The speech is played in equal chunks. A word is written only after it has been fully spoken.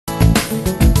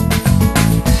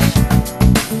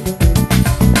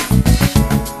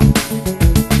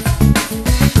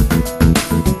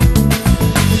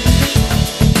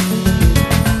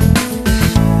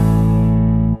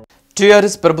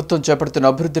TRS ప్రభుత్వం చేపడుతున్న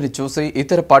అభివృద్ధిని చూసి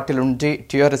ఇతర పార్టీల నుండి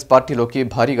టీఆర్ఎస్ పార్టీలోకి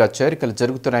భారీగా చేరికలు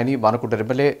జరుగుతున్నాయని మానకొండ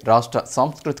ఎమ్మెల్యే రాష్ట్ర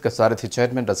సాంస్కృతిక సారథి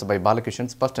చైర్మన్ రసభై బాలకిషన్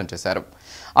స్పష్టం చేశారు.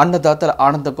 అన్నదాతల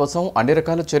ఆనందం కోసం అన్ని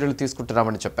రకాల చర్యలు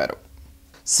తీసుకుంటున్నామని చెప్పారు.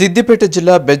 సిద్దిపేట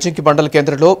జిల్లా బెజ్జంకి మండల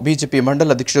కేంద్రంలో బీజేపీ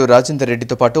మండల అధ్యక్షుడు రాజేందర్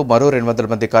రెడ్డితో పాటు మరో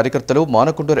 200 మంది కార్యకర్తలు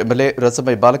మానకొండ ఎమ్మెల్యే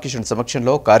రసభై బాలకిషన్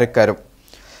సమక్షంలో కార్యక్కారు.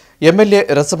 ఎమ్మెల్యే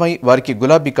రసమై వారికి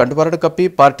గులాబీ కండువాలను కప్పి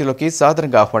పార్టీలోకి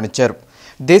సాదరంగా ఆహ్వానించారు.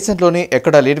 దేశంలోనే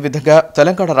ఎక్కడా లేని విధంగా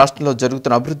తెలంగాణ రాష్ట్రంలో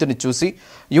జరుగుతున్న అభివృద్ధిని చూసి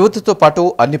యువతతో పాటు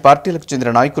అన్ని పార్టీలకు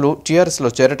చెందిన నాయకులు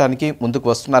టీఆర్ఎస్లో చేరడానికి ముందుకు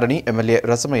వస్తున్నారని ఎమ్మెల్యే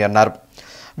రసమయ్య అన్నారు.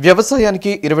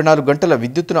 వ్యవసాయానికి 24 గంటల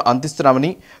విద్యుత్తును అందిస్తున్నామని,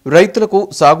 రైతులకు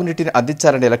సాగునీటిని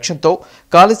అందించాలనే లక్ష్యంతో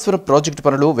కాళేశ్వరం ప్రాజెక్టు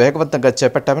పనులు వేగవంతంగా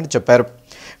చేపట్టామని చెప్పారు.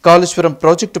 కాళేశ్వరం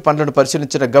ప్రాజెక్టు పనులను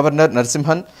పరిశీలించిన గవర్నర్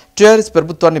నరసింహన్ టీఆర్ఎస్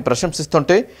ప్రభుత్వాన్ని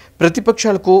ప్రశంసిస్తుంటే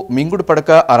ప్రతిపక్షాలకు మింగుడు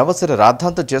పడక అనవసర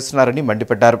రాద్ధాంతం చేస్తున్నారని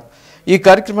మండిపడ్డారు. ఈ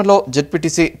కార్యక్రమంలో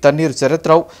జెడ్పీటీసీ తన్నీరు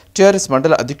శరత్రావు, టీఆర్ఎస్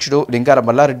మండల అధ్యక్షుడు లింగార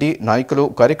మల్లారెడ్డి, నాయకులు,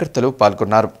 కార్యకర్తలు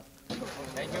పాల్గొన్నారు.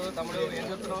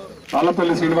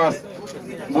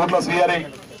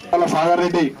 సాగర్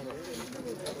రెడ్డి